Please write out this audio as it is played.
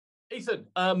Ethan,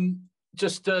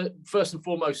 just first and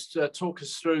foremost, talk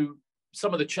us through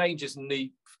some of the changes and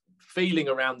the feeling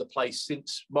around the place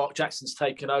since Mark Jackson's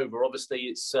taken over. Obviously,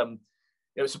 it's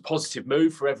a positive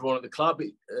move for everyone at the club,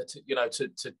 to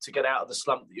get out of the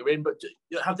slump that you're in. But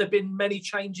have there been many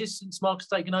changes since Mark's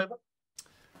taken over?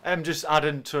 Just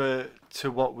adding to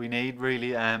what we need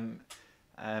really.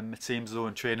 It seems as though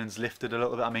training's lifted a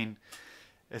little bit. I mean,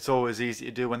 it's always easy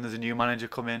to do when there's a new manager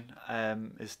come in,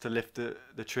 is to lift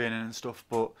the training and stuff.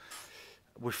 But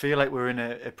we feel like we're in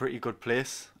a pretty good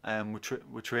place.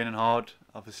 We're training hard.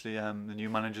 Obviously, the new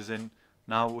manager's in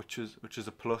now, which is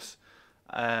a plus.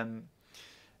 And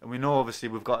we know obviously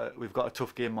we've got a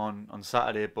tough game on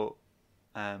Saturday, but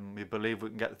we believe we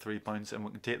can get the 3 points and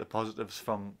we can take the positives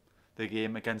from the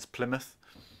game against Plymouth.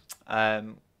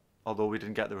 Although we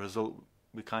didn't get the result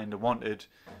we kind of wanted,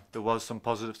 there was some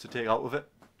positives to take out of it.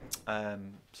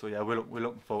 So yeah, we're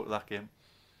looking forward to that game.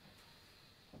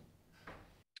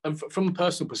 And from a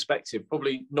personal perspective,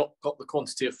 probably not got the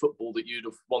quantity of football that you'd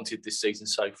have wanted this season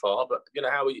so far. But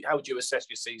how would you assess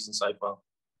your season so far?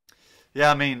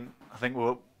 Yeah, I mean, I think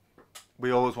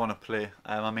we always want to play.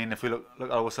 I mean, if we look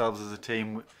at ourselves as a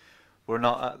team, we're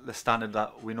not at the standard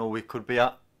that we know we could be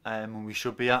at and we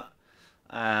should be at.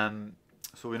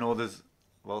 So we know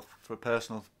for a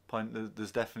personal point,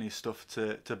 there's definitely stuff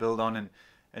to build on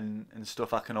and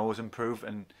stuff I can always improve,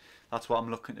 and that's what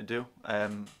I'm looking to do.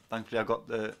 Thankfully, I got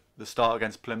the start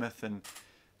against Plymouth, and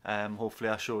hopefully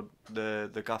I showed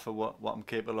the gaffer what I'm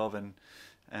capable of and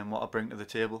what I bring to the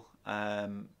table.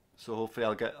 So hopefully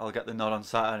I'll get the nod on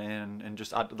Saturday and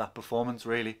just add to that performance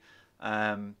really.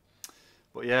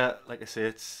 But yeah, like I say,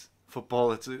 it's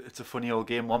football. It's a funny old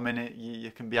game. 1 minute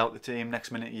you can be out the team,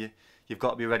 next minute you've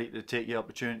got to be ready to take your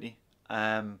opportunity.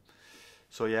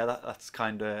 So yeah, that's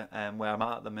kind of where I'm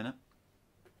at the minute.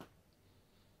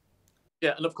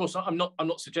 Yeah, and of course I'm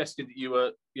not suggesting that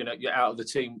you're out of the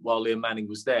team while Liam Manning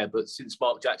was there, but since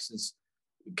Mark Jackson's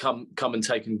come and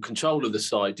taken control of the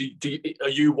side, are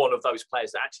you one of those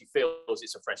players that actually feels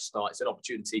it's a fresh start, it's an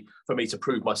opportunity for me to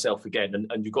prove myself again,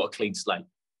 and you've got a clean slate?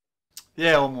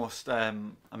 Yeah, almost. I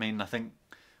mean, I think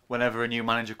whenever a new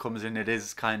manager comes in, it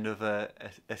is kind of a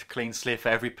clean slate for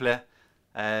every player.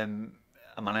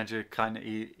 A manager kind of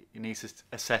he needs to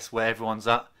assess where everyone's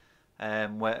at,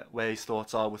 where his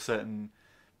thoughts are with certain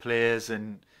players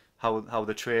and how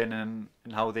they're training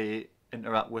and how they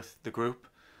interact with the group.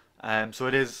 So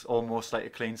it is almost like a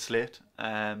clean slate.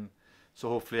 So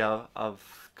hopefully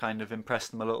I've kind of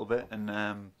impressed them a little bit,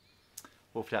 and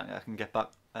hopefully I can get back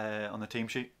on the team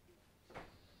sheet.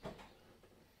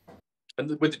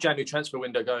 And with the January transfer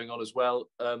window going on as well,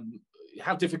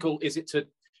 how difficult is it to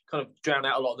kind of drown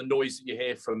out a lot of the noise that you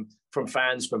hear from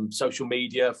fans, from social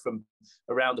media, from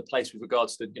around the place with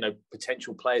regards to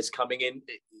potential players coming in?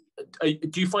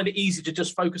 Do you find it easy to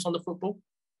just focus on the football?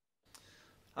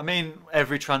 I mean,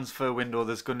 every transfer window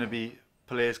there's going to be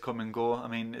players come and go. I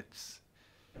mean,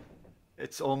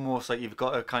 it's almost like you've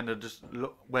got to kind of just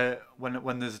look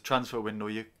when there's a transfer window,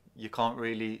 you can't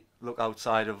really look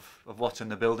outside of what's in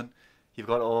the building. You've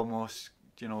got to almost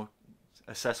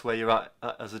assess where you're at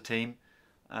as a team.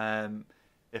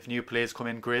 If new players come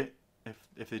in, great.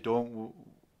 If they don't,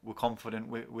 we're confident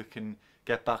we can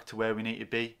get back to where we need to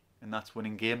be, and that's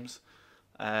winning games.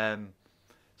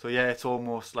 So yeah, it's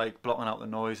almost like blotting out the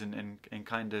noise and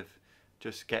kind of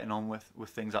just getting on with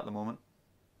things at the moment.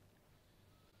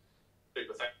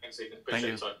 Super, thanks, Ethan. Appreciate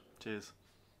your time. Cheers.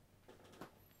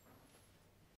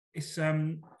 It's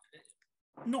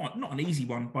not an easy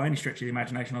one by any stretch of the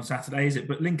imagination on Saturday, is it?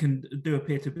 But Lincoln do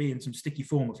appear to be in some sticky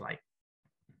form of late.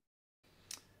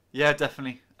 Yeah,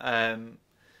 definitely. I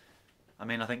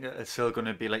mean, I think it's still going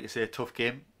to be, like you say, a tough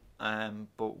game,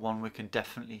 but one we can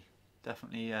definitely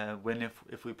win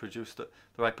if we produce the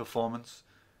right performance,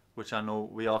 which I know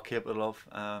we are capable of.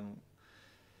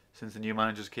 Since the new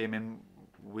managers came in,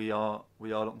 we are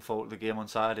looking forward to the game on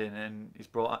Saturday, and he's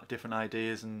brought out different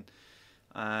ideas and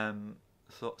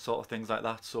sort of things like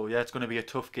that. So yeah, it's going to be a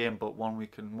tough game, but one we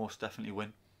can most definitely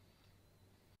win.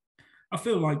 I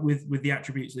feel like with the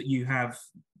attributes that you have,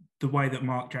 the way that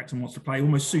Mark Jackson wants to play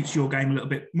almost suits your game a little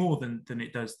bit more than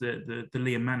it does the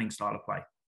Liam Manning style of play.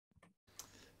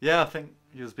 Yeah, I think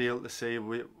you'll be able to see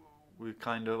we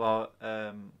kind of are,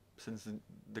 since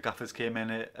the gaffers came in,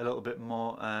 a little bit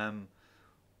more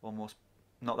almost,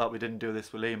 not that we didn't do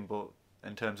this with Liam, but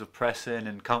in terms of pressing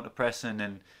and counter pressing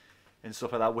and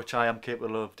stuff like that, which I am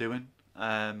capable of doing,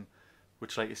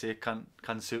 which, like you say, can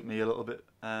suit me a little bit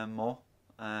more.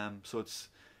 So it's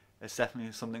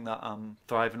definitely something that I'm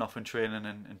thriving off in training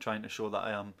and trying to show that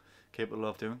I am capable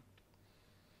of doing.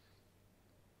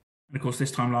 And of course,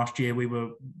 this time last year, we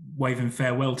were waving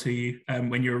farewell to you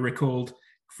when you were recalled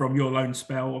from your loan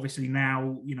spell. Obviously,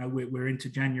 now we're into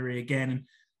January again, and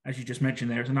as you just mentioned,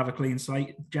 there's another clean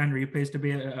slate. January appears to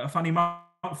be a funny month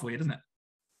for you, doesn't it?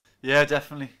 Yeah,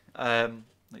 definitely.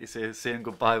 Like you say, saying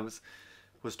goodbye was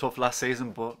tough last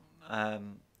season, but I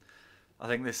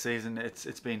think this season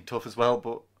it's been tough as well.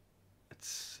 But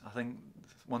I think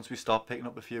once we start picking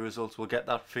up a few results, we'll get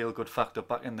that feel good factor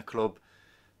back in the club.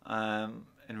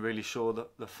 And really show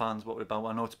the fans what we're about.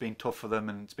 I know it's been tough for them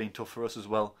and it's been tough for us as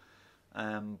well.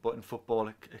 But in football,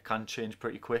 it can change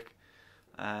pretty quick.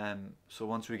 So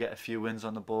once we get a few wins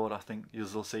on the board, I think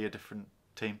you'll see a different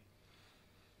team.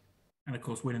 And of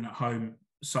course, winning at home,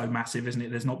 so massive, isn't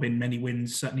it? There's not been many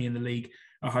wins, certainly in the league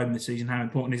at home this season. How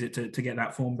important is it to get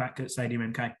that form back at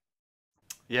Stadium MK?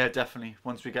 Yeah, definitely.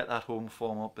 Once we get that home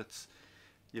form up,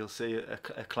 you'll see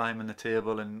a climb in the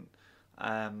table, and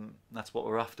that's what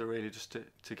we're after, really, just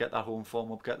to get that home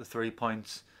form up, get the 3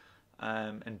 points,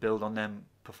 and build on them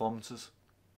performances.